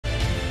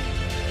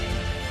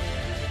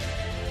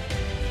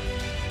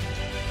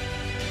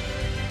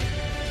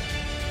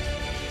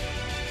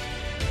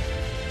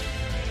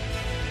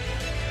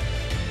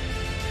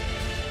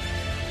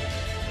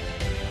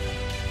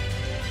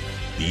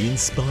Be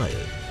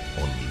inspired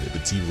on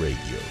Liberty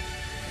Radio.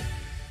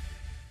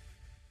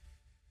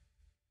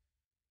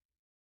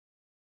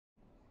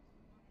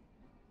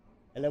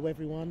 Hello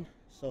everyone,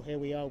 so here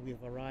we are,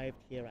 we've arrived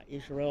here at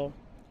Israel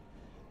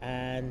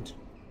and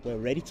we're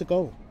ready to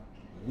go.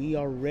 We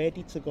are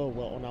ready to go.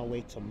 We're on our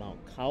way to Mount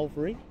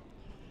Calvary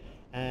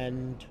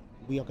and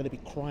we are going to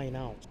be crying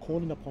out,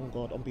 calling upon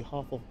God on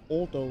behalf of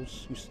all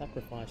those who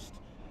sacrificed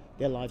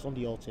their lives on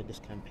the altar in this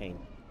campaign.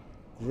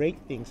 Great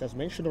things, as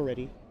mentioned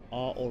already,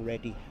 are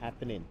already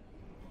happening.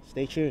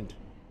 Stay tuned.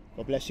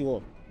 God bless you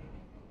all.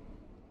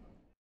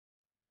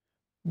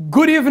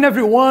 Good evening,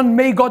 everyone.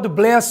 May God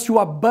bless you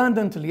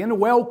abundantly and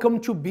welcome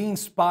to Be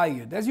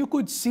Inspired. As you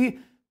could see,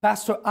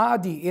 Pastor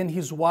Adi and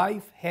his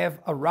wife have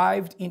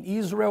arrived in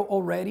Israel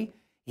already.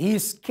 He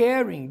is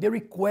carrying the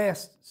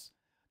requests,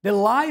 the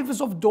lives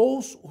of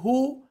those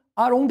who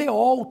are on the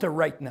altar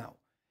right now.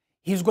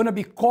 He's going to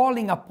be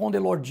calling upon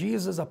the Lord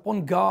Jesus,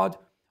 upon God,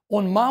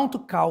 on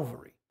Mount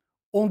Calvary,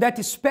 on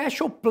that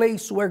special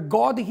place where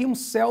God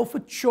himself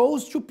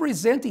chose to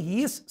present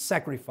his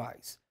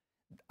sacrifice.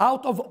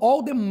 Out of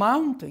all the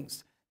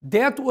mountains,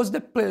 that was the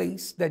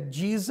place that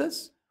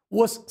Jesus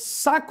was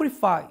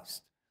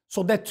sacrificed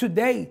so that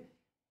today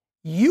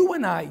you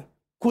and I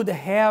could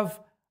have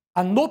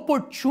an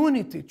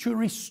opportunity to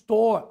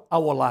restore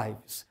our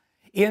lives.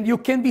 And you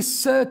can be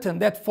certain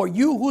that for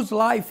you whose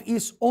life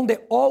is on the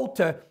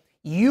altar,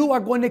 you are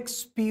going to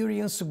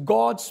experience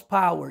God's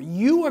power.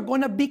 You are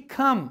going to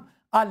become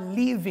a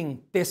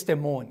living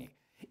testimony.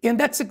 And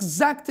that's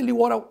exactly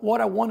what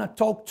I want to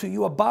talk to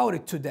you about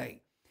it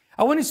today.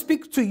 I want to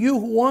speak to you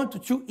who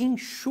want to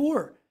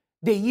ensure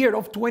the year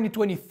of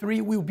 2023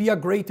 will be a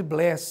great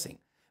blessing.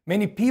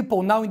 Many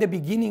people now in the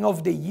beginning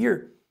of the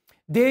year,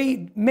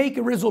 they make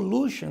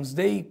resolutions,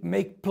 they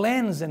make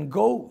plans and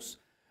goals.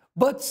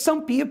 But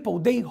some people,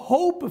 they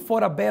hope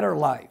for a better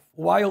life,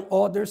 while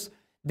others,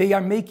 they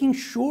are making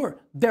sure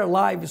their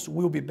lives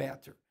will be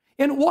better.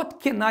 And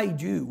what can I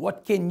do?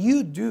 What can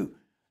you do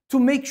to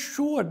make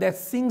sure that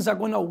things are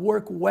going to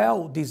work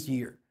well this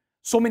year?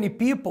 So many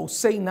people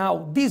say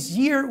now, this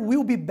year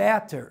will be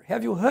better.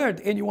 Have you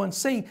heard anyone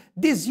saying,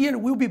 this year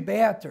will be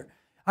better?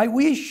 I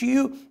wish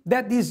you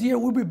that this year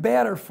will be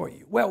better for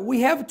you. Well,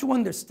 we have to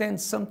understand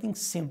something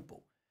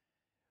simple.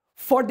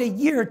 For the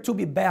year to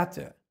be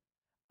better,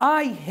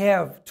 I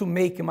have to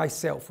make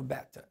myself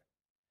better.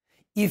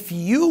 If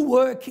you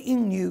work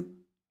in you,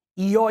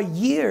 your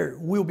year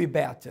will be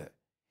better.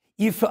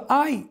 If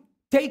I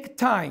take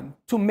time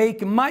to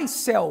make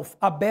myself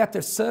a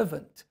better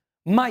servant,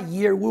 my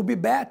year will be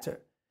better.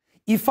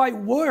 If I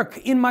work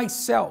in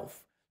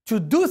myself to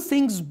do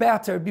things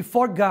better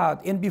before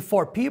God and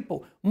before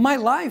people, my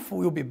life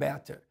will be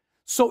better.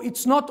 So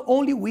it's not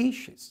only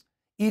wishes,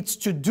 it's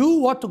to do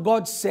what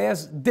God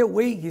says the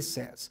way He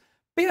says.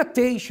 Pay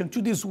attention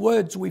to these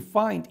words we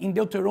find in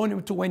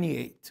Deuteronomy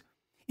 28.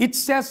 It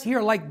says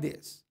here like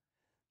this,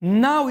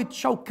 now it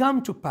shall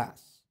come to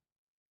pass,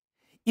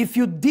 if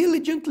you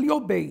diligently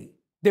obey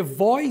the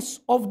voice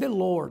of the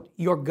Lord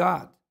your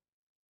God,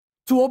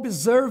 to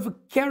observe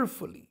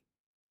carefully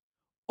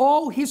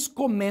all His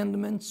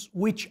commandments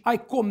which I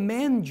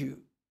command you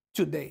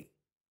today,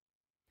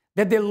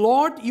 that the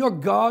Lord your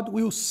God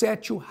will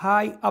set you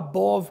high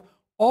above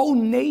all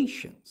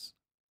nations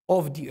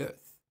of the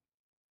earth.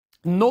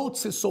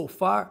 Notice so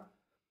far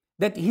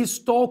that He's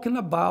talking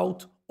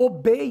about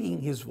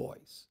obeying His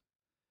voice.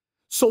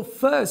 So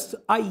first,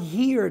 I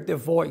hear the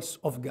voice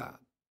of God.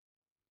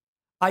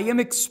 I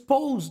am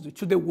exposed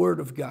to the Word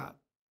of God.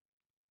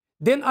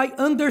 Then I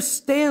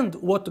understand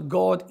what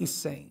God is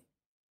saying.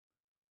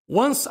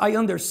 Once I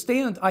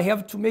understand, I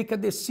have to make a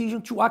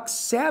decision to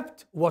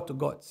accept what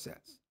God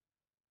says.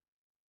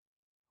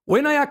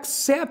 When I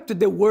accept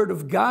the Word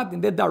of God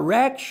and the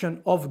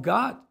direction of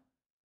God,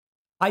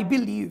 I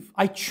believe.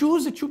 I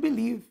choose to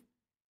believe.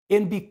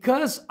 And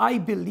because I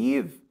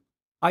believe,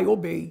 I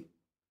obey.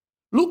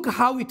 Look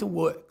how it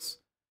works.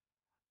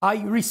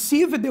 I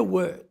receive the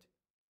Word.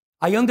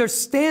 I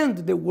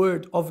understand the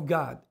Word of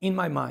God in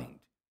my mind.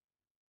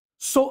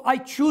 So I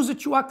choose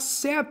to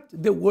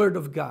accept the Word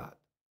of God,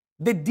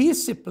 the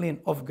discipline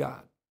of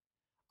God.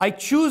 I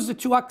choose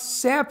to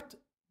accept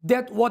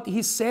that what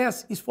He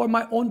says is for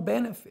my own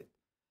benefit.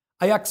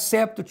 I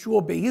accept to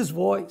obey His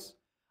voice.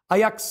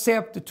 I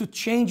accept to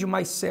change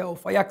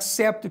myself. I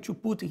accept to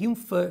put Him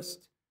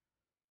first.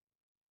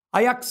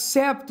 I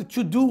accept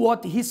to do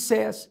what He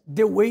says,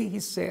 the way He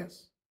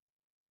says.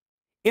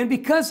 And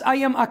because I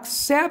am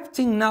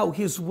accepting now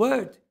His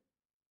Word,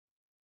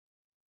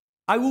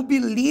 I will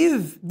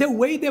believe the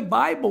way the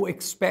Bible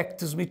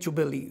expects me to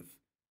believe.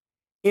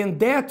 And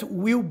that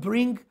will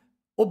bring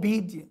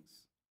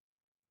obedience.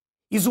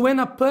 Is when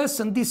a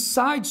person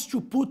decides to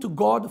put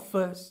God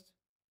first.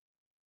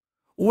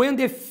 When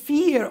the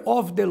fear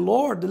of the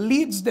Lord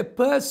leads the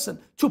person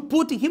to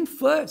put Him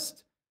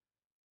first.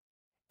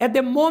 At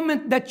the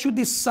moment that you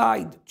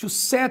decide to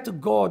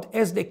set God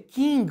as the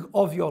king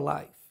of your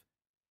life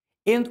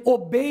and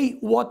obey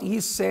what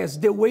He says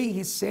the way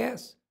He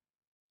says,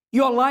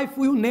 your life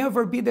will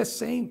never be the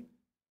same.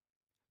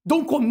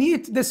 Don't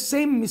commit the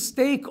same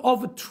mistake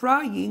of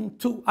trying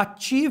to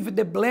achieve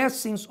the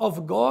blessings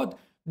of God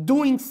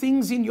doing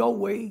things in your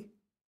way.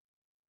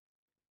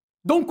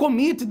 Don't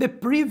commit the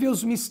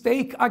previous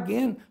mistake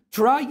again,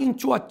 trying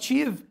to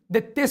achieve the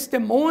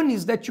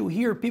testimonies that you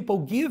hear people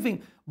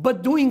giving,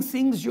 but doing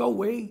things your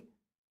way.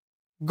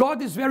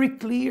 God is very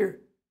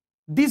clear.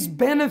 These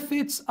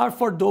benefits are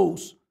for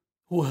those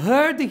who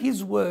heard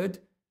His word,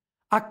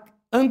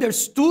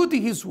 understood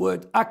His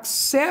word,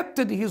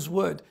 accepted His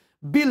word,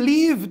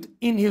 believed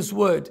in His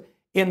word,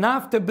 and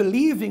after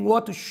believing,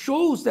 what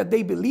shows that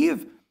they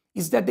believe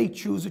is that they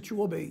choose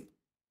to obey.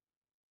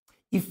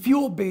 If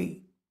you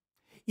obey,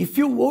 if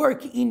you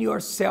work in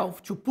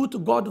yourself to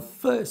put God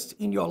first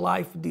in your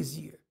life this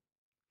year,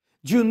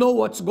 do you know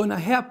what's going to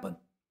happen?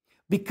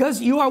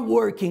 Because you are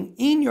working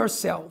in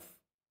yourself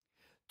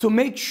to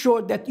make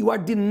sure that you are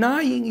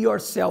denying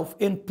yourself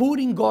and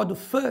putting God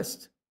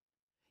first,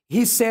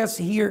 He says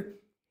here,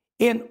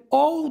 and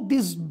all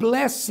these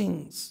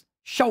blessings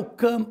shall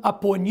come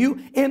upon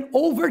you and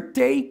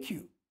overtake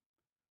you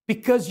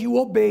because you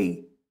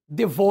obey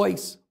the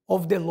voice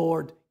of the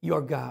Lord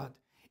your God.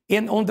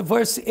 And on the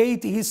verse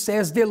 8, He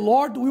says, the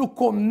Lord will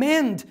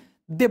command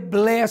the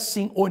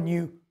blessing on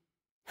you.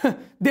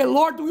 The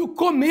Lord will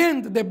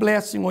command the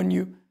blessing on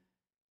you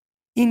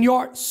in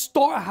your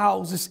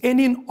storehouses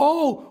and in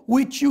all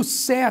which you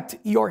set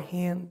your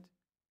hand.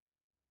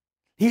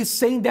 He's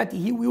saying that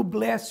He will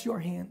bless your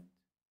hand.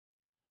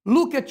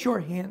 Look at your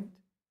hand.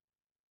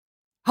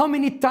 How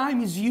many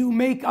times you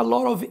make a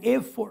lot of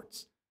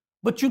efforts,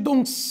 but you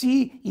don't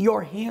see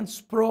your hands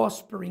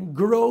prospering,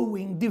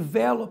 growing,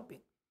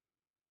 developing.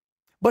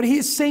 But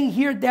He's saying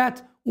here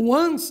that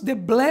once the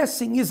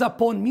blessing is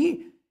upon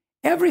me,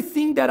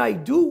 everything that I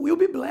do will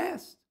be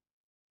blessed.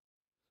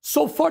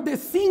 So for the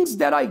things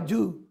that I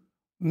do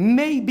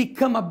may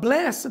become a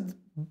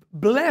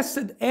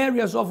blessed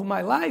areas of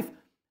my life,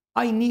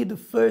 I need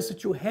first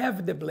to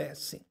have the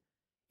blessing.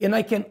 And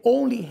I can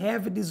only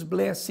have this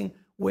blessing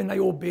when I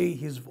obey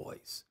His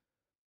voice.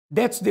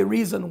 That's the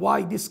reason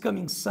why this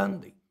coming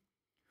Sunday,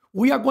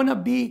 we are going to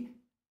be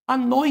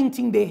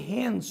anointing the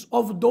hands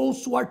of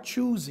those who are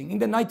choosing. In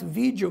the night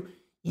video,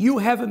 you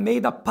have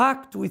made a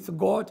pact with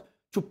God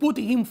to put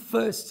Him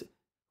first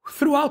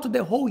throughout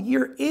the whole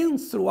year and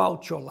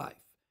throughout your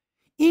life,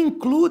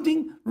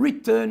 including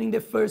returning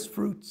the first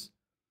fruits.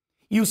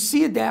 You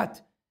see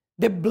that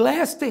the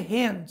blessed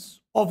hands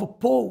of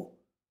Paul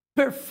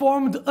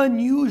performed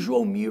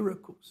unusual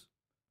miracles.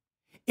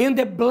 And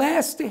the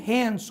blessed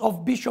hands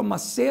of Bishop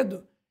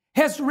Macedo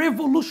has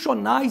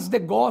revolutionized the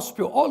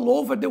gospel all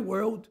over the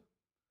world.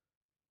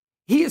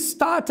 He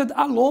started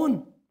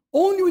alone,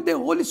 only with the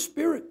Holy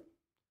Spirit.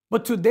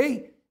 But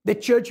today, the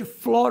church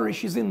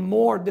flourishes in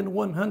more than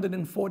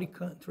 140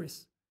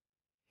 countries.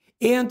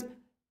 And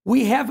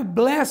we have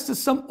blessed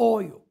some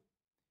oil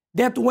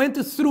that went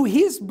through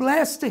his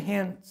blessed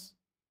hands.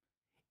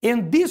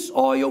 And this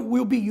oil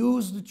will be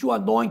used to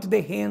anoint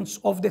the hands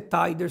of the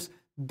tithers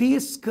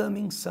this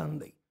coming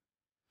Sunday.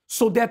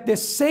 So that the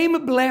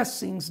same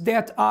blessings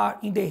that are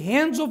in the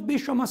hands of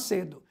Bishop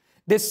Macedo,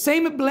 the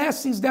same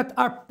blessings that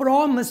are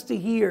promised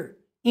here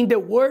in the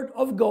Word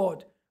of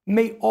God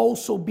may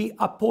also be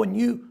upon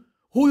you,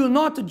 who will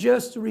not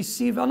just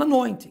receive an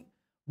anointing,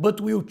 but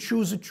will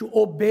choose to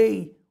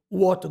obey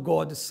what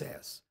God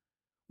says.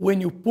 When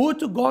you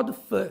put God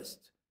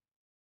first,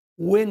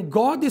 when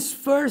God is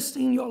first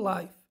in your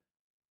life,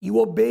 you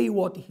obey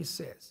what He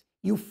says.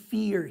 You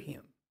fear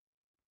Him.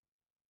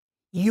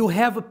 You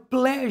have a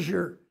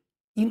pleasure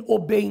in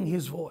obeying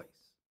His voice.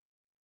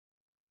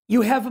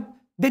 You have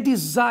the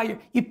desire,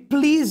 it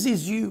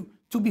pleases you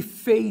to be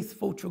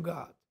faithful to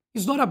God.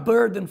 It's not a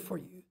burden for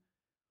you.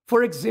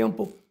 For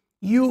example,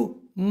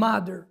 you,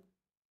 mother,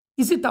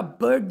 is it a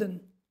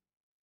burden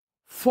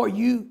for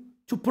you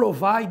to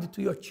provide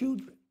to your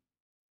children?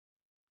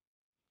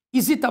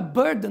 Is it a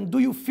burden? Do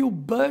you feel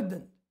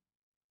burdened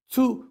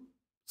to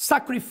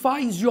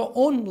sacrifice your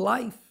own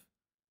life,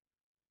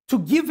 to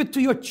give it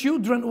to your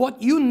children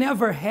what you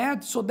never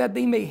had so that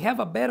they may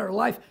have a better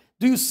life?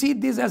 Do you see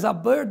this as a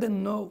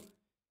burden? No.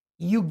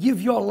 You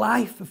give your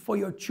life for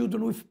your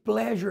children with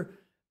pleasure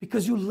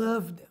because you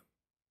love them.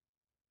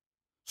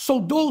 So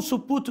those who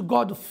put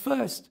God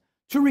first,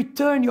 to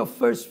return your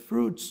first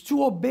fruits,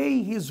 to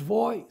obey His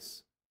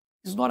voice,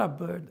 is not a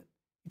burden.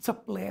 It's a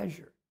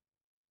pleasure.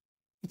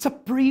 It's a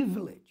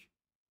privilege.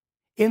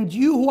 And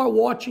you who are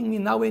watching me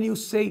now and you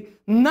say,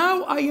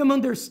 now I am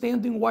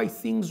understanding why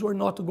things were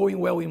not going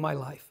well in my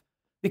life,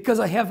 because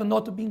I have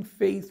not been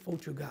faithful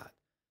to God.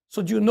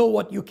 So do you know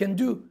what you can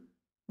do?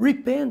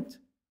 Repent.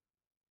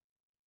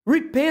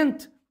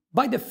 Repent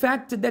by the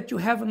fact that you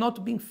have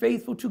not been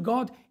faithful to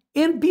God,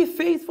 and be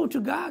faithful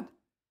to God,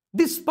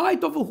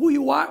 despite of who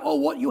you are or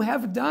what you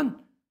have done.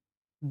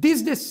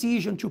 This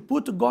decision to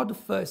put God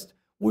first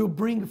will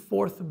bring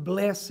forth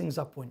blessings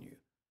upon you.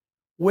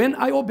 When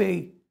I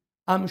obey,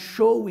 I'm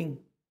showing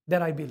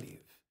that I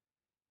believe.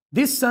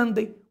 This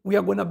Sunday, we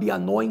are going to be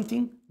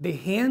anointing the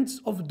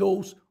hands of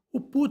those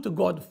who put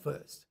God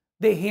first,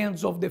 the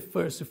hands of the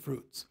first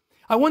fruits.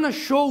 I want to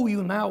show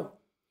you now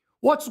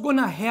what's going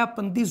to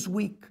happen this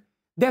week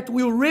that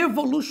will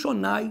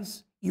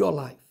revolutionize your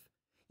life.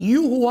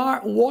 You who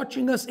are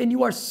watching us and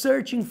you are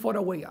searching for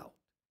a way out.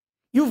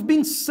 You've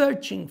been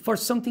searching for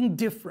something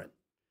different.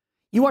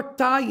 You are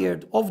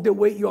tired of the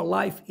way your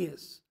life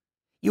is.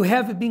 You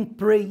have been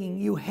praying,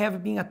 you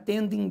have been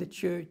attending the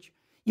church,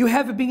 you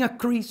have been a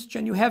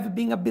Christian, you have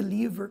been a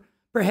believer.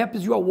 Perhaps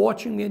you are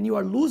watching me and you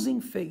are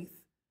losing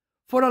faith.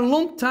 For a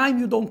long time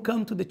you don't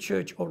come to the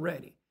church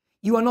already.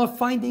 You are not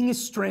finding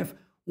strength.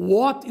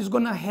 What is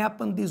going to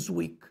happen this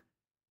week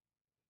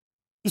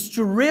is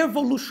to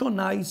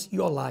revolutionize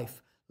your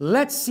life.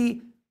 Let's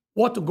see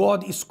what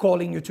God is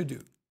calling you to do.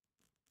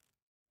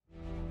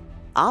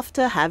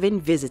 After having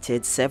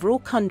visited several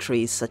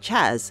countries such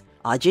as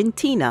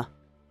Argentina,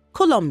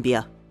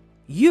 Colombia,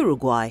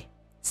 Uruguay,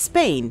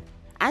 Spain,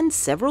 and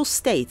several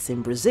states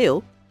in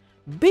Brazil,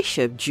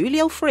 Bishop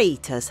Julio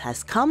Freitas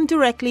has come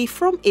directly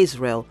from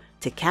Israel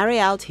to carry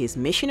out his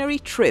missionary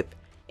trip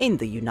in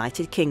the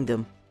United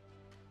Kingdom.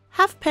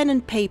 Have pen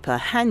and paper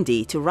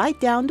handy to write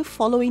down the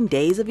following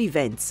days of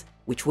events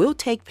which will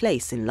take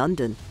place in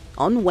London.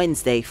 On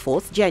Wednesday,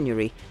 4th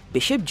January,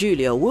 Bishop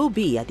Julio will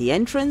be at the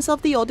entrance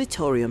of the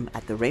auditorium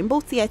at the Rainbow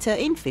Theatre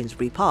in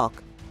Finsbury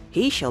Park.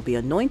 He shall be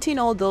anointing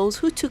all those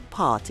who took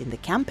part in the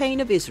campaign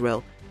of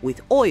Israel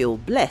with oil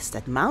blessed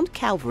at Mount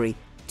Calvary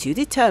to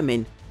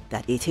determine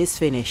that it is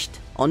finished.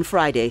 On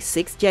Friday,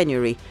 6th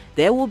January,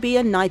 there will be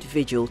a night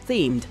vigil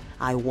themed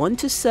I Want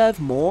to Serve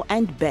More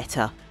and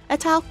Better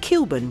at our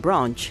Kilburn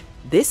branch.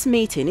 This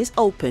meeting is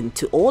open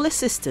to all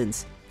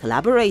assistants,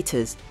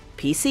 collaborators,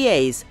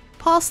 PCAs,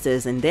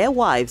 pastors and their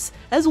wives,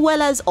 as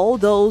well as all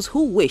those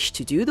who wish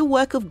to do the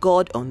work of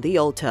God on the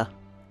altar.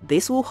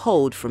 This will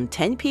hold from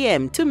 10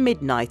 p.m. to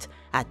midnight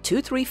at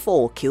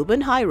 234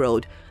 Kilburn High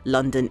Road,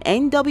 London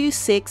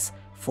NW6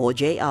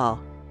 4JR.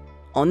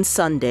 On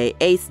Sunday,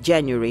 8th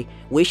January,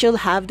 we shall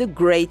have the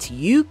great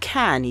You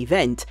Can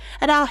event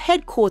at our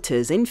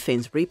headquarters in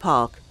Finsbury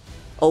Park.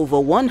 Over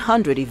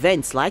 100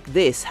 events like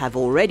this have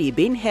already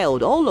been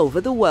held all over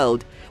the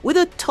world, with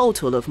a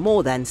total of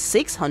more than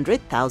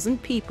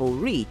 600,000 people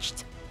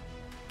reached.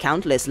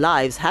 Countless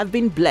lives have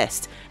been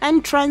blessed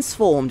and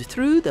transformed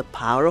through the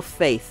power of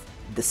faith.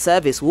 The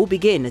service will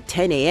begin at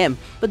 10 a.m.,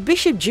 but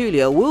Bishop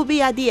Julio will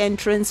be at the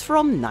entrance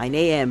from 9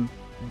 a.m.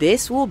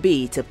 This will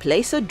be to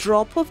place a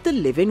drop of the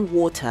living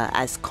water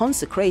as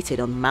consecrated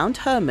on Mount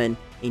Hermon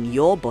in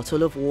your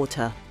bottle of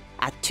water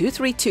at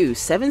 232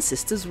 Seven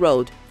Sisters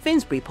Road,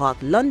 Finsbury Park,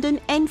 London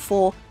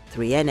N4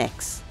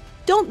 3NX.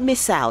 Don't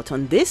miss out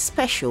on this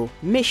special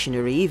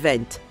missionary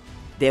event.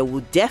 There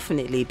will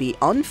definitely be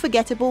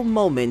unforgettable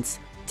moments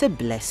to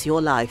bless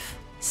your life.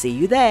 See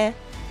you there.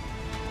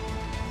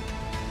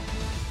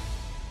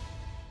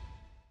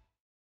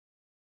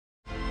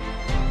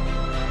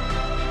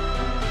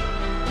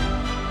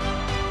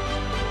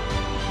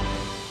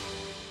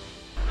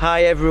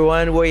 Hi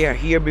everyone, we are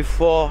here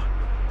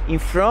in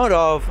front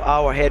of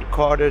our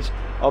headquarters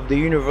of the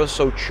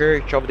Universal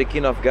Church of the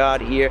King of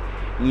God here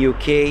in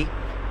UK,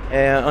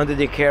 under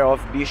the care of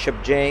Bishop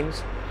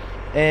James.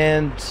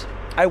 And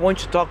I want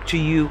to talk to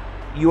you.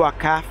 You are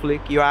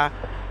Catholic, you are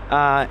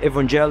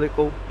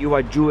evangelical, you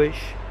are Jewish,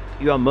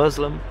 you are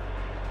Muslim.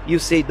 You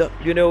say that,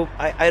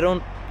 I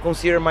don't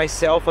consider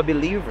myself a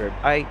believer.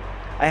 I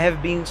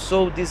have been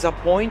so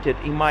disappointed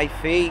in my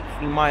faith,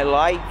 in my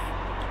life,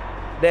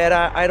 that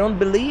I don't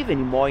believe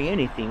anymore in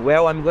anything.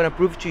 Well, I'm going to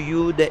prove to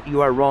you that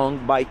you are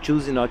wrong by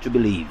choosing not to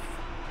believe.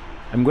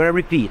 I'm going to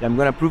repeat, I'm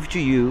going to prove to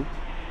you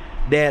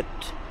that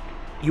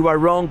you are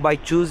wrong by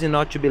choosing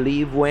not to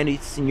believe when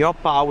it's in your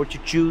power to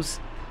choose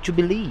to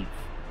believe.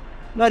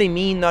 Not in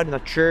me, not in a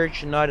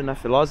church, not in a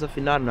philosophy,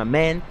 not in a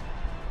man,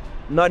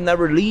 not in a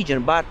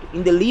religion, but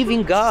in the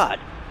living God.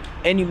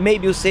 And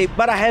maybe you say,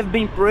 but I have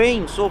been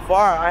praying so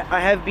far. I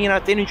have been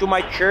attending to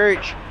my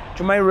church,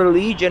 to my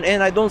religion,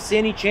 and I don't see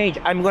any change.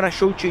 I'm going to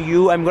show to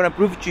you, I'm going to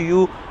prove to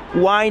you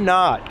why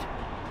not.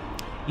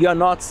 You are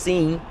not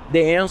seeing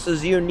the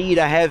answers you need.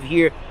 I have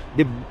here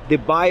the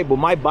Bible,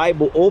 my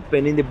Bible,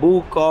 open in the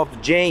book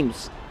of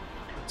James.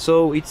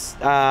 So it's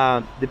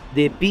the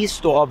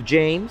epistle of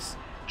James,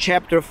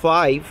 chapter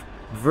 5,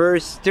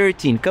 verse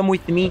 13. Come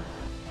with me.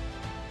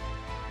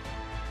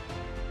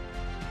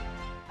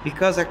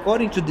 Because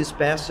according to this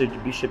passage,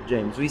 Bishop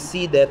James, we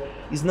see that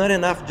it's not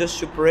enough just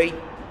to pray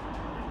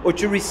or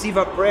to receive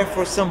a prayer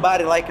for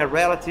somebody like a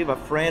relative, a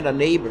friend, a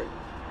neighbor.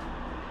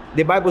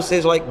 The Bible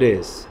says like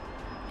this,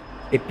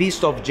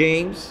 Epistle of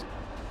James,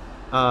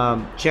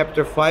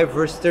 chapter 5,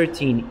 verse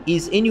 13.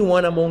 Is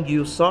anyone among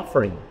you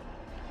suffering?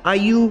 Are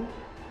you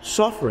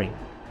suffering?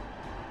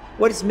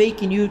 What is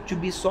making you to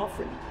be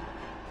suffering?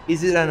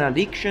 Is it an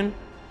addiction,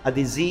 a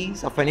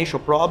disease, a financial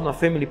problem, a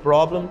family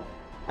problem,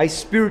 a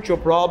spiritual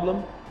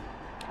problem,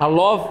 a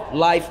love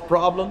life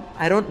problem?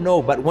 I don't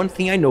know, but one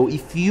thing I know,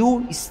 if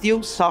you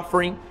still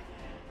suffering,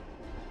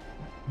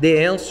 the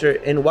answer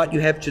and what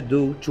you have to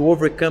do to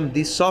overcome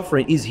this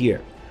suffering is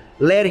here.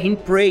 Let him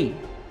pray.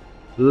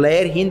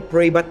 Let him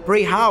pray, but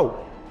pray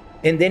how?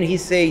 And then he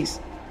says,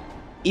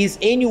 is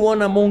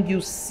anyone among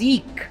you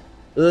sick?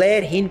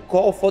 let him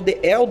call for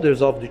the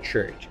elders of the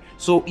church.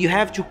 So you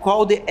have to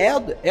call the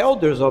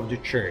elders of the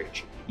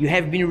church. You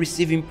have been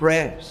receiving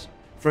prayers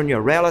from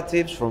your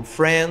relatives, from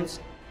friends,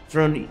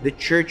 from the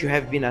church you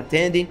have been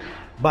attending.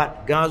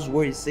 But God's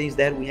word says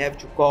that we have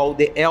to call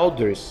the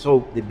elders.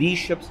 So the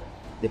bishops,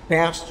 the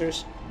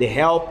pastors, the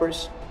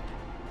helpers.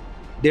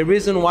 The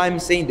reason why I'm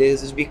saying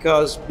this is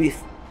because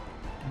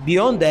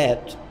beyond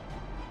that,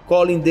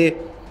 calling the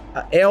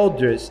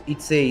elders,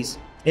 it says,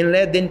 and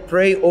let them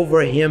pray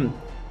over him,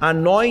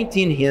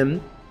 anointing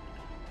him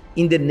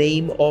in the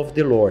name of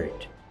the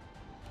Lord.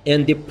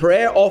 And the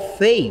prayer of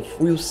faith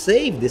will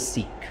save the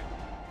sick.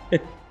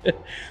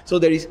 So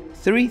there is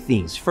three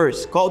things.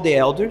 First, call the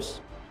elders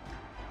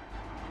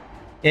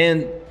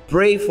and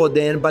pray for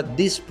them, but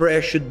this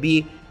prayer should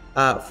be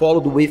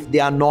followed with the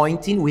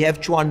anointing. We have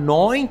to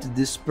anoint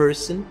this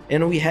person,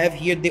 and we have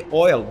here the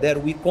oil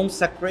that we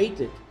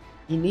consecrated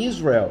in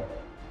Israel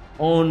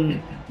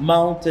on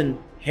Mountain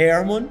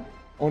Hermon,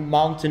 on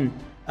Mountain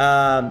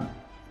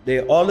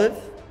the Olive,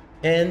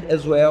 and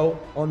as well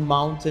on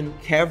Mountain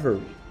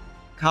Calvary.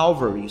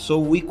 So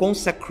we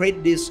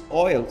consecrate this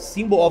oil,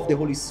 symbol of the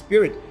Holy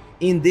Spirit,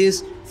 in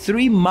these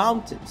three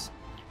mountains.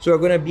 So we're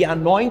going to be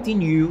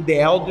anointing you, the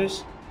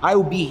elders. I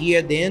will be here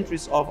at the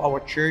entrance of our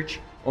church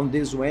on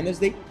this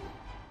Wednesday,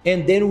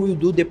 and then we'll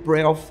do the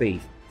prayer of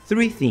faith.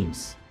 Three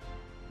things: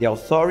 the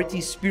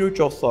authorities,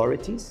 spiritual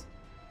authorities,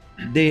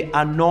 the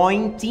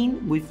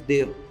anointing with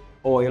the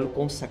oil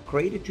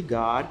consecrated to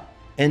God,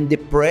 and the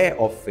prayer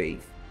of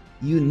faith.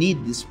 You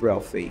need this prayer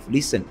of faith.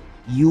 Listen,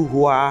 you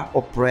who are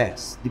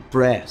oppressed,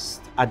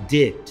 depressed,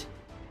 addicted,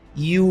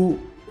 you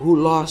who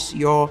lost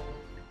your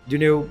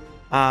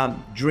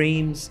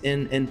dreams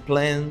and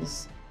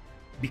plans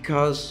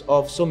because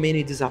of so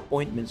many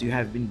disappointments you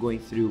have been going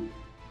through.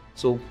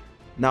 So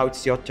now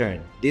it's your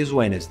turn this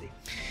Wednesday.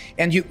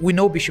 And we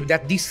know, Bishop,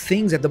 that these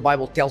things that the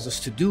Bible tells us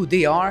to do,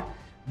 they are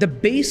the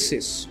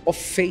basis of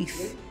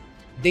faith.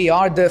 They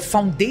are the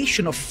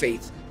foundation of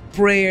faith.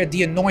 Prayer,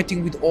 the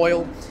anointing with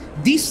oil.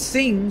 These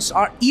things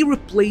are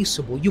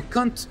irreplaceable. You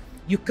can't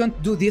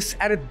do this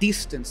at a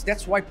distance.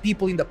 That's why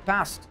people in the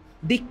past,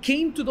 they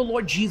came to the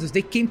Lord Jesus,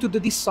 they came to the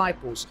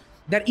disciples.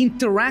 That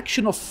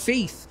interaction of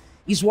faith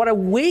is what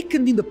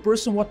awakened in the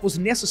person what was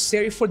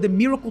necessary for the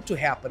miracle to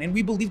happen. And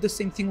we believe the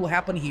same thing will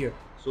happen here.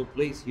 So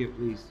place here,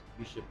 please,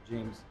 Bishop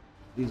James,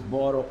 this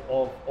bottle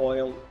of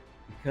oil,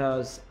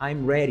 because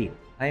I'm ready.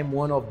 I am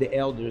one of the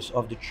elders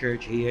of the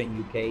church here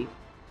in UK.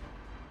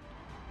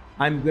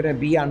 I'm going to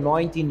be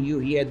anointing you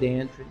here at the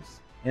entrance.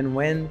 And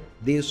when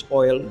this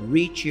oil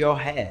reach your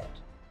head,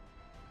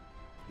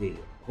 the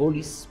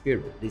Holy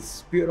Spirit, the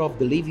Spirit of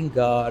the living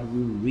God,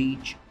 will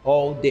reach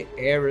all the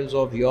areas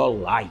of your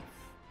life.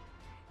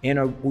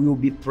 And we will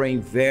be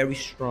praying very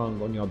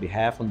strong on your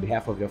behalf, on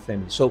behalf of your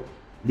family. So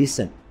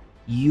listen,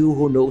 you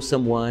who know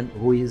someone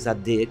who is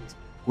addicted,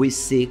 who is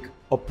sick,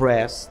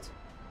 oppressed,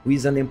 who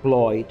is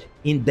unemployed,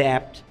 in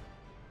debt,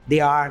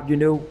 they are,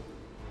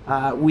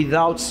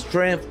 without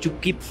strength to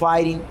keep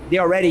fighting. They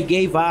already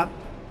gave up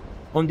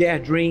on their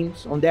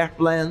dreams, on their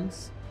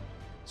plans.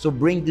 So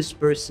bring this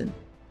person.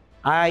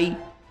 I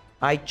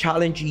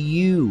challenge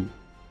you.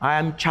 I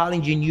am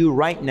challenging you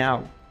right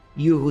now.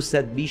 You who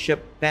said,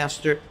 Bishop,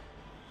 Pastor,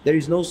 there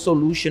is no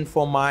solution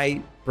for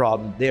my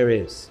problem. There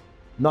is.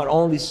 Not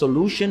only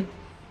solution,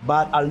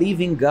 but a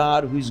living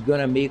God who is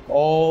going to make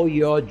all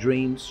your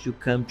dreams to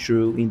come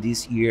true in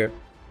this year,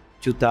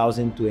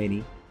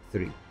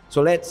 2023.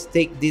 So let's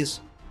take this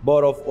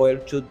bottle of oil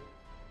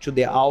to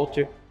the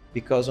altar,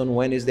 because on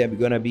Wednesday we're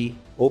going to be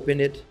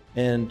opening it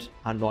and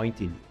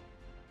anointing.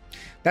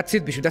 That's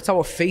it, Bishop. That's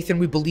our faith, and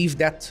we believe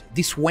that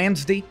this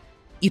Wednesday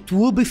it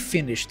will be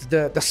finished.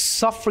 The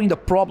suffering, the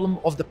problem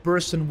of the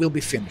person will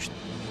be finished.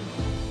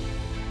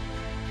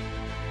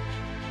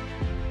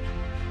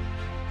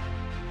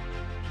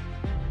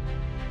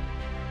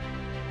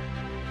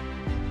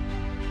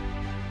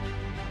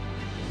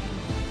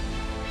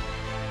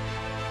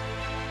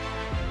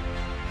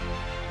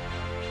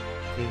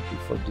 Thank you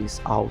for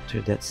this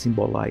altar that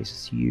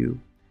symbolizes you.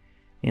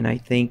 And I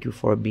thank you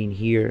for being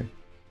here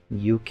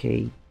in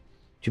UK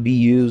to be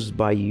used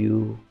by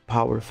you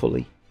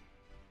powerfully,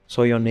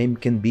 so your name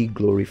can be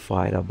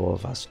glorified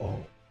above us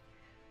all.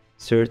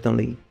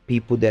 Certainly,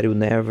 people that will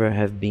never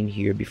have been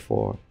here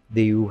before,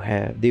 they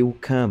will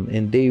come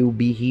and they will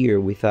be here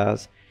with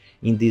us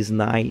in this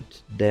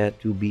night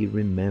that will be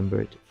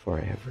remembered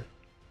forever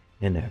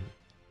and ever.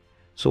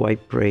 So I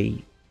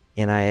pray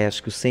and I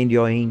ask you, send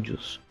your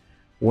angels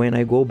when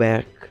I go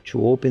back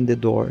to open the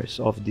doors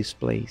of this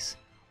place.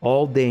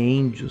 All the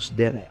angels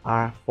that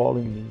are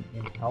following me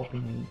and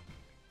helping me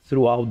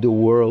throughout the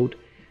world,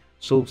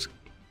 so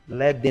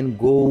let them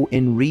go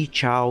and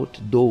reach out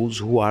those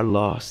who are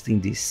lost in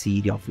this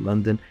city of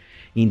London,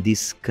 in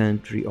this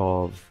country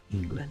of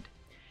England.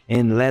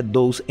 And let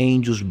those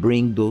angels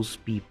bring those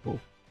people.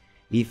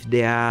 If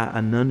they are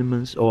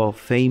anonymous or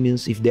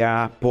famous, if they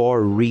are poor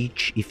or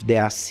rich, if they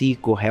are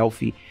sick or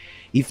healthy,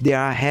 if they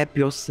are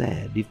happy or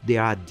sad, if they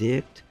are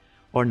addicted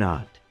or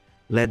not,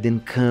 let them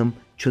come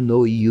to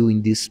know you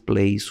in this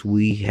place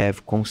we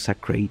have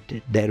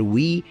consecrated, that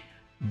we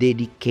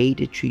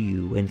dedicated to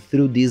you, and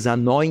through this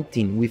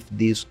anointing with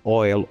this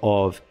oil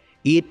of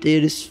it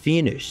is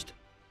finished.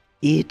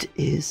 It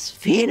is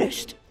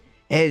finished.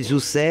 As you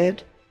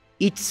said,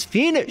 it's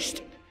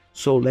finished.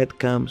 So let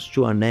comes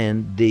to an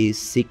end this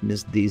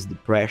sickness, this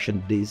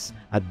depression, this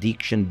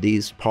addiction,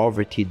 this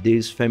poverty,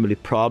 this family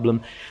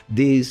problem,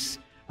 this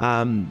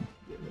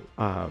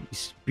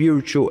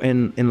spiritual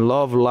and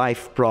love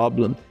life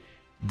problem,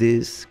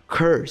 this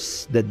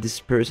curse that this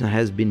person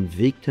has been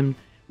victim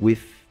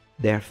with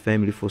their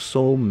family for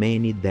so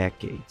many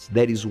decades.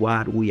 That is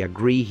what we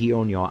agree here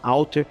on your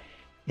altar,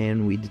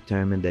 and we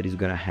determine that is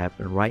going to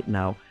happen right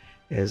now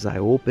as I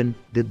open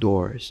the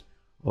doors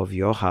of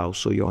your house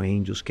so your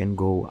angels can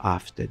go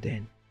after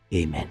them.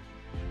 Amen.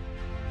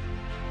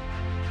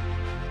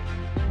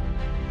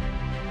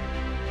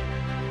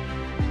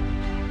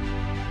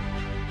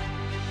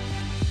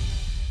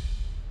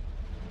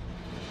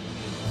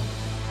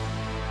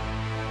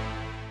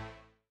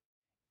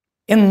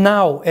 And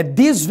now, at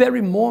this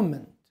very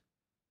moment,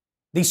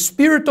 the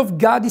Spirit of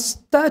God is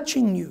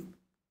touching you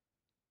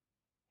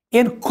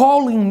and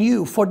calling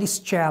you for this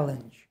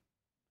challenge.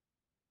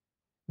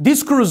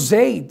 This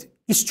crusade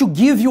is to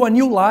give you a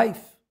new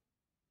life.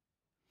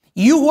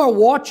 You who are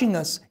watching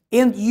us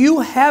and you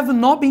have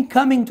not been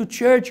coming to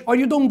church, or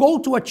you don't go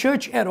to a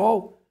church at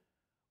all,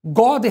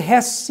 God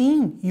has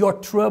seen your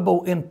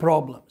trouble and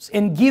problems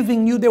and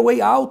giving you the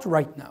way out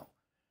right now.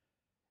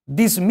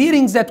 These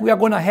meetings that we are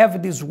going to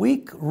have this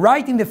week,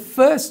 right in the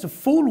first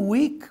full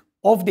week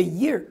of the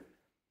year,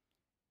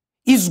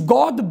 is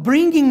God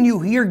bringing you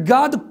here,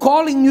 God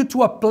calling you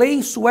to a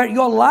place where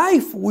your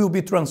life will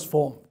be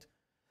transformed.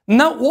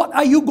 Now, what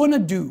are you going to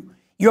do?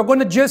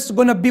 You're just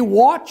going to be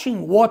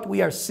watching what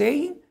we are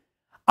saying,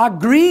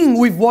 agreeing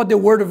with what the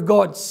Word of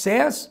God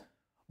says,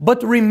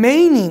 but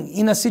remaining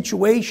in a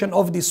situation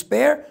of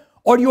despair,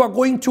 or you are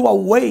going to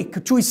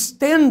awake, to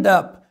stand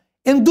up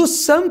and do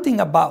something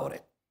about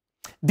it.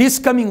 This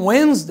coming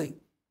Wednesday,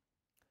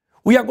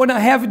 we are going to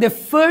have the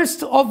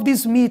first of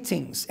these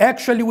meetings.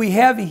 Actually, we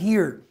have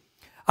here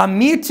a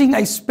meeting,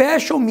 a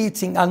special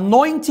meeting,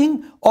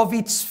 anointing of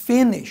It's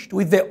Finished,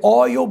 with the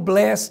oil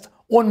blessed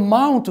on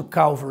Mount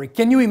Calvary.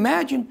 Can you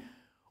imagine?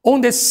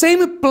 On the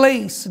same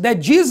place that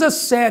Jesus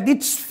said,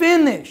 it's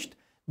finished,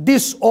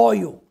 this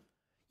oil,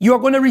 you are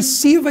going to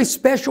receive a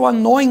special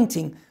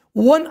anointing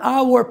 1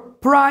 hour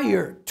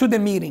prior to the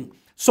meeting.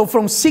 So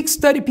from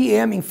 6:30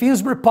 p.m. in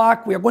Finsbury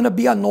Park, we are going to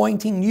be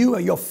anointing you,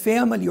 your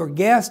family, your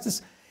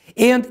guests.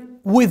 And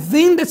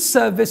within the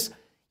service,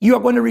 you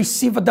are going to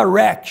receive a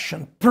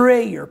direction,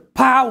 prayer,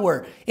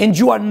 power, and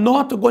you are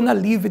not going to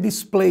leave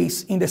this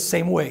place in the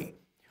same way.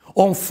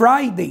 On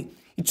Friday,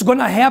 it's going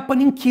to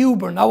happen in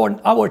Kilburn,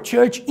 our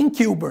church in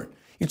Kilburn.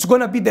 It's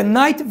going to be the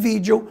night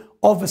vigil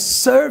of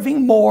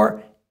serving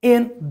more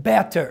and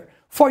better.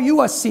 For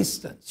you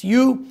assistants,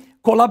 you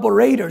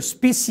collaborators,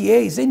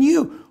 PCAs, and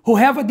you who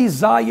have a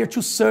desire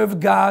to serve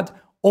God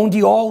on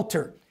the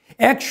altar.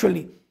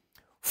 Actually,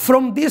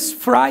 from this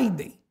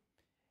Friday,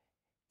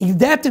 in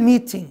that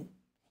meeting,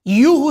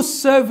 you who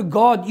serve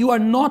God, you are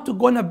not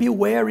going to be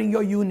wearing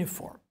your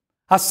uniform.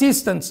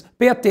 Assistants,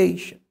 pay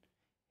attention.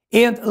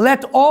 And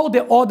let all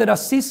the other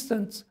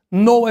assistants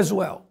know as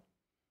well.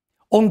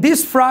 On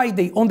this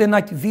Friday, on the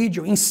night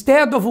vigil,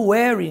 instead of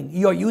wearing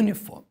your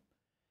uniform,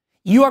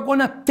 you are going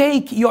to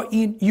take your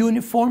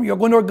uniform, you're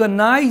going to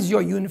organize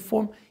your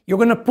uniform, you're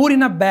going to put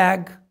in a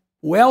bag,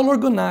 well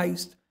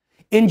organized,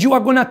 and you are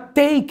going to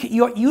take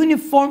your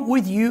uniform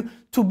with you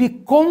to be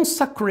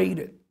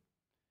consecrated.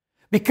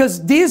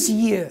 Because this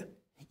year,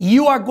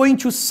 you are going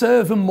to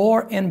serve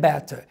more and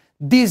better.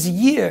 This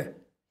year,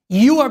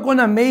 you are going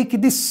to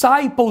make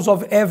disciples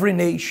of every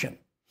nation.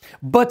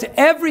 But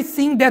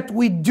everything that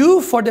we do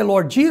for the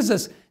Lord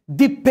Jesus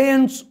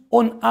depends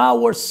on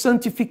our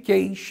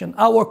sanctification,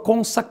 our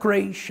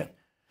consecration.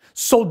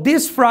 So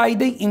this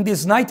Friday, in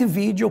this night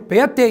vigil, pay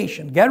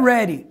attention, get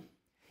ready.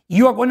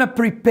 You are going to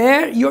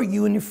prepare your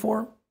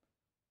uniform,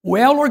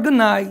 well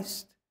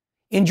organized,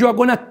 and you are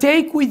going to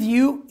take with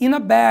you in a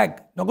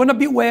bag. Not going to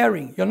be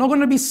wearing. You're not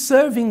going to be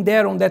serving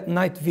there on that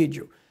night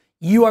vigil.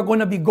 You are going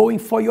to be going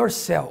for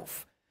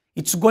yourself.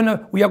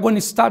 We are going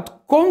to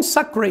start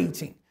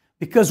consecrating,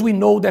 because we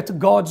know that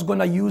God's going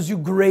to use you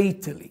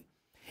greatly.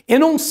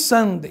 And on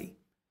Sunday,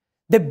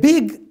 the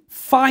big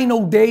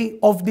final day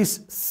of these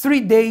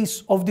 3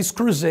 days of this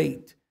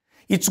crusade,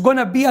 it's going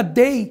to be a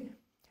day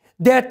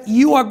that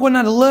you are going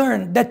to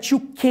learn that you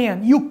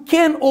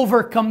can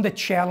overcome the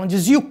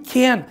challenges. You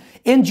can,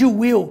 and you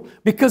will,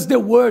 because the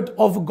Word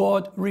of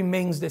God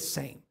remains the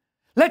same.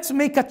 Let's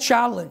make a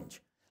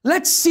challenge.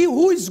 Let's see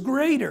who is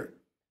greater,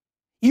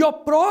 your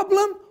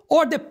problem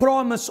or the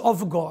promise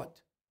of God.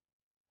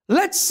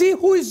 Let's see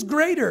who is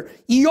greater,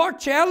 your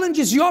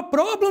challenges, your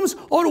problems,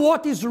 or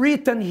what is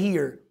written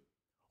here.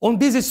 On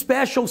this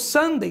special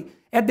Sunday,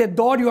 at the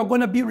door you are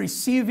going to be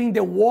receiving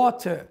the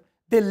water,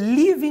 the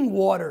living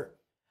water,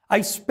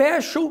 a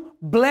special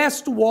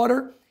blessed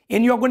water,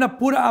 And you're going to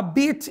put a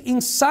bit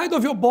inside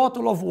of your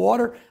bottle of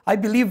water. I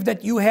believe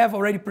that you have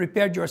already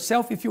prepared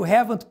yourself. If you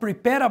haven't,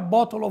 prepare a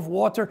bottle of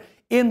water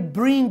and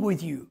bring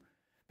with you.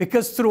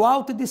 Because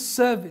throughout this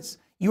service,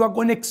 you are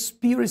going to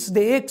experience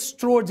the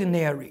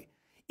extraordinary.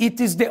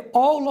 It is the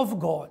all of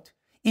God.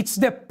 It's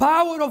the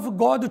power of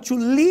God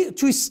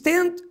to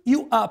stand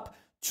you up,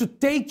 to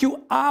take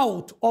you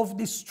out of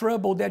this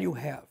trouble that you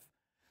have.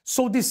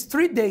 So these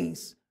 3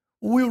 days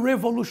will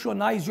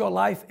revolutionize your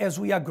life as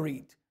we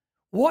agreed.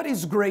 What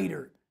is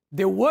greater,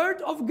 the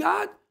Word of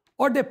God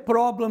or the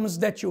problems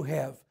that you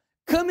have?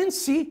 Come and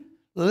see.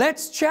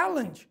 Let's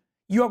challenge.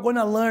 You are going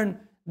to learn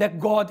that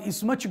God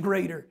is much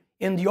greater,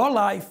 and your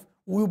life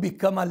will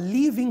become a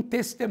living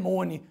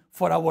testimony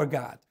for our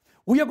God.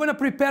 We are going to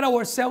prepare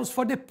ourselves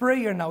for the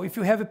prayer now. If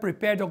you have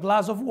prepared a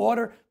glass of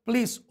water,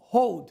 please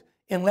hold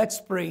and let's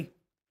pray.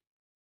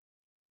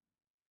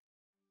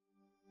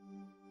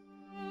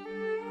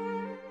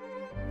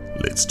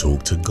 Let's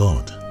talk to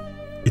God.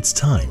 It's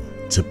time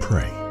to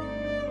pray.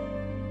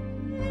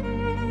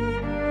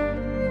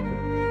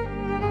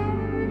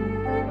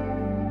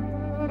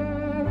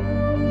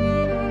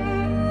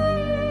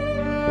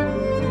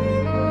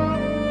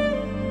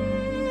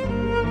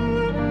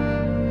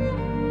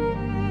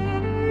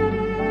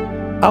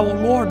 Our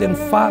Lord and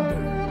Father,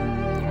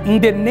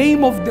 in the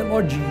name of the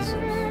Lord Jesus,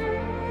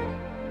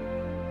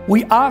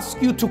 we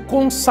ask you to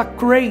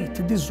consecrate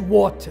this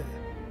water.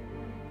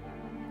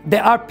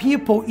 There are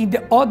people in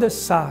the other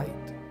side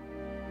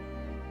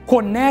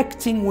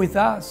connecting with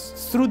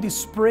us through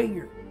this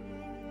prayer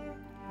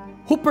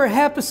who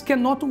perhaps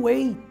cannot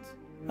wait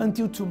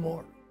until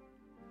tomorrow.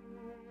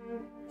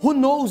 Who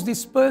knows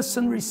this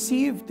person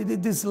received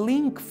this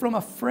link from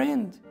a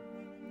friend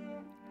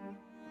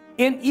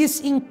and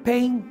is in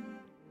pain,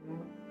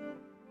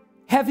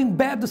 having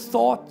bad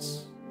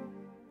thoughts,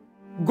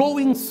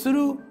 going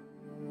through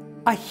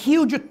a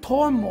huge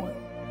turmoil.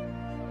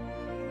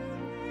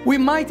 We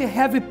might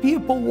have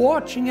people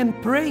watching and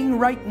praying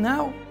right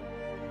now,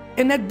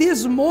 and at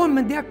this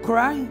moment they are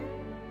crying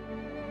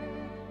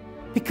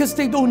because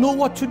they don't know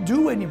what to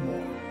do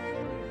anymore.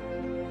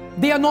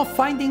 They are not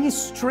finding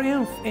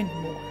strength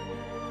anymore.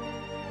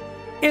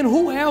 And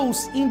who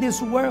else in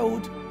this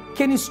world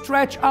can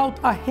stretch out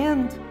a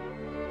hand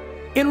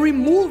and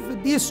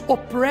remove this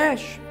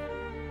oppression,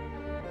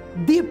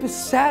 deep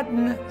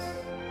sadness,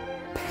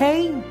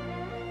 pain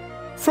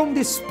from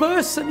this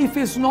person if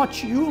it's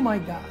not you, my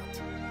God?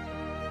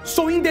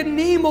 So in the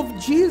name of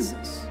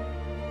Jesus,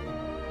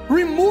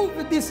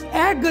 remove this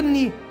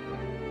agony,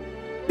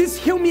 this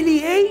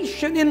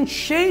humiliation and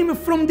shame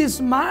from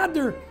this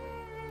mother,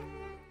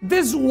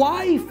 this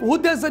wife who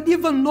doesn't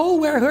even know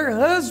where her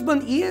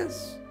husband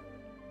is,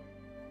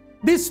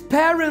 this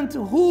parent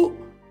who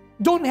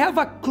don't have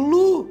a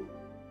clue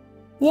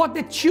what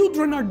the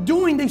children are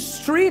doing in the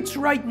streets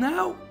right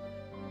now.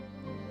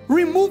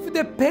 Remove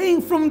the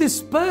pain from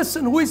this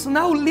person who is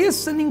now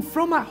listening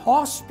from a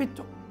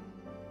hospital,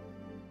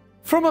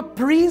 from a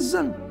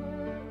prison.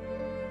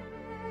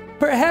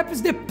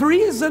 Perhaps the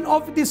prison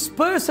of this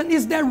person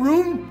is their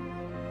room,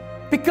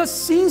 because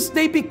since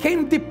they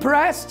became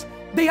depressed,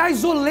 they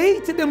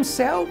isolated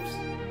themselves.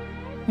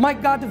 My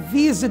God,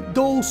 visit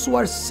those who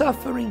are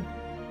suffering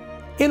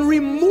and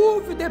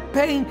remove the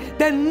pain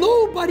that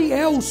nobody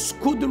else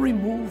could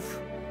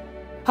remove.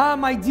 Ah,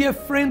 my dear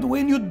friend,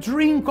 when you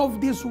drink of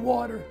this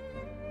water,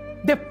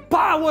 the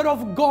power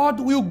of God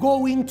will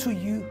go into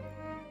you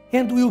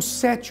and will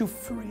set you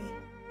free.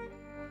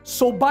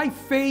 So by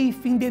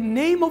faith, in the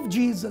name of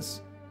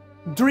Jesus,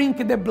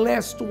 drink the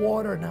blessed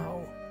water now.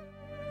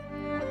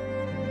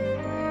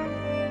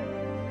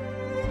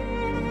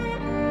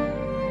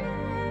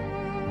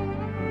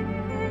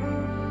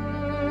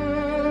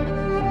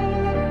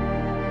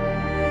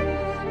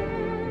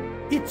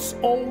 It's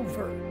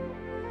over.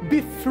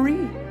 Be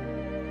free.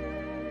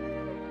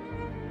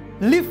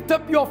 Lift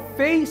up your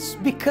face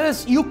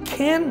because you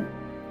can.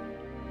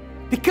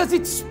 Because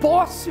it's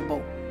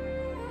possible.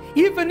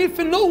 Even if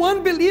no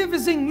one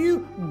believes in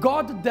you,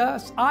 God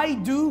does. I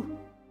do.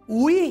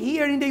 We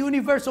here in the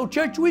Universal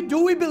Church, we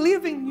do. We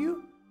believe in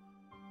you.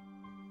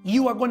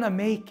 You are going to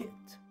make it.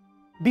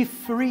 Be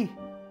free.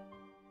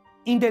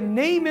 In the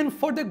name and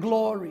for the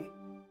glory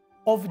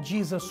of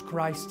Jesus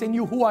Christ. And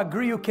you who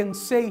agree, you can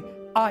say,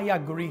 I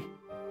agree.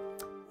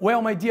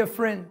 Well, my dear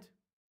friend,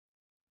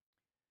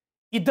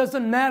 it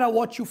doesn't matter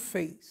what you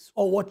face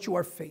or what you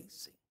are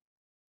facing.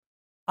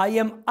 I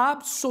am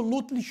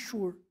absolutely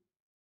sure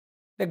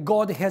that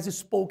God has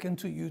spoken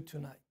to you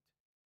tonight.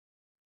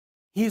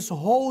 He is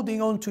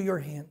holding on to your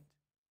hand.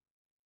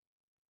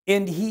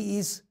 And He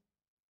is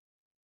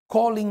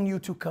calling you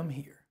to come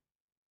here.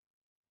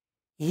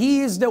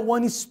 He is the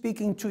one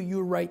speaking to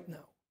you right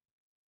now.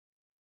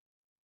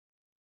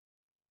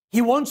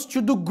 He wants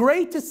to do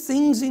great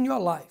things in your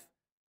life,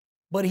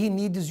 but He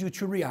needs you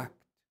to react.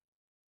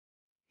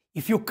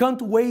 If you can't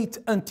wait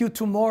until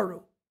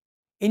tomorrow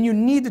and you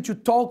need to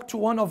talk to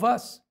one of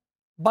us,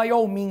 by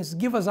all means,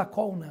 give us a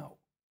call now.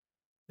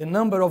 The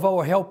number of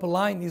our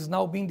helpline is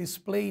now being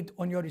displayed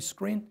on your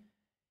screen,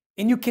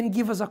 and you can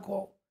give us a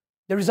call.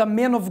 There is a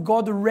man of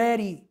God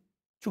ready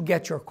to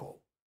get your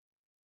call.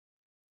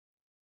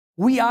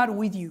 We are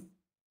with you.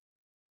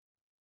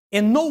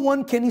 And no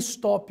one can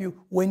stop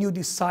you when you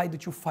decide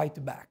to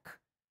fight back.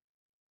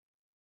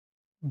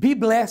 Be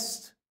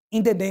blessed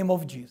in the name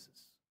of Jesus.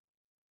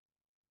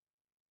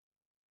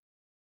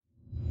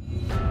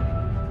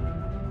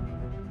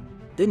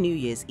 The New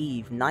Year's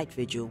Eve night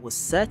vigil was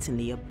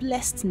certainly a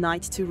blessed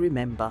night to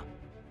remember.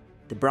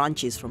 The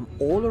branches from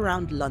all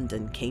around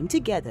London came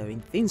together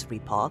in Finsbury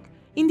Park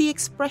in the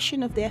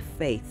expression of their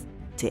faith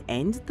to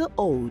end the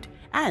old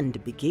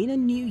and begin a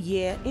new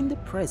year in the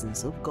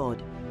presence of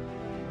God.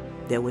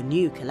 There were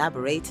new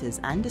collaborators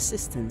and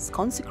assistants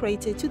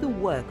consecrated to the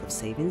work of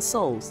saving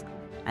souls,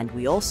 and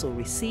we also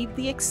received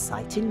the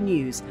exciting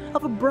news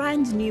of a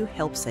brand new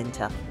help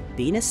centre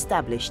being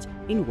established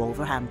in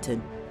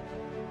Wolverhampton.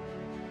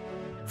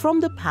 From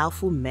the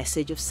powerful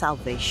message of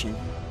salvation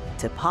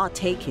to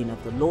partaking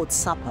of the Lord's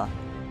Supper,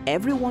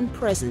 everyone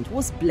present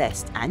was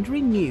blessed and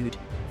renewed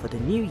for the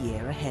new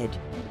year ahead.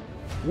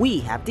 We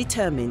have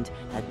determined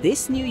that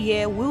this new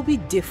year will be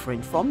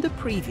different from the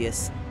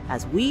previous,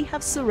 as we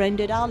have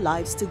surrendered our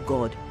lives to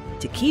God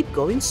to keep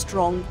going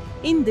strong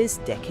in this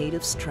decade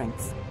of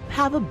strength.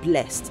 Have a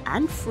blessed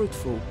and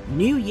fruitful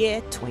New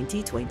Year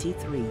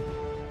 2023.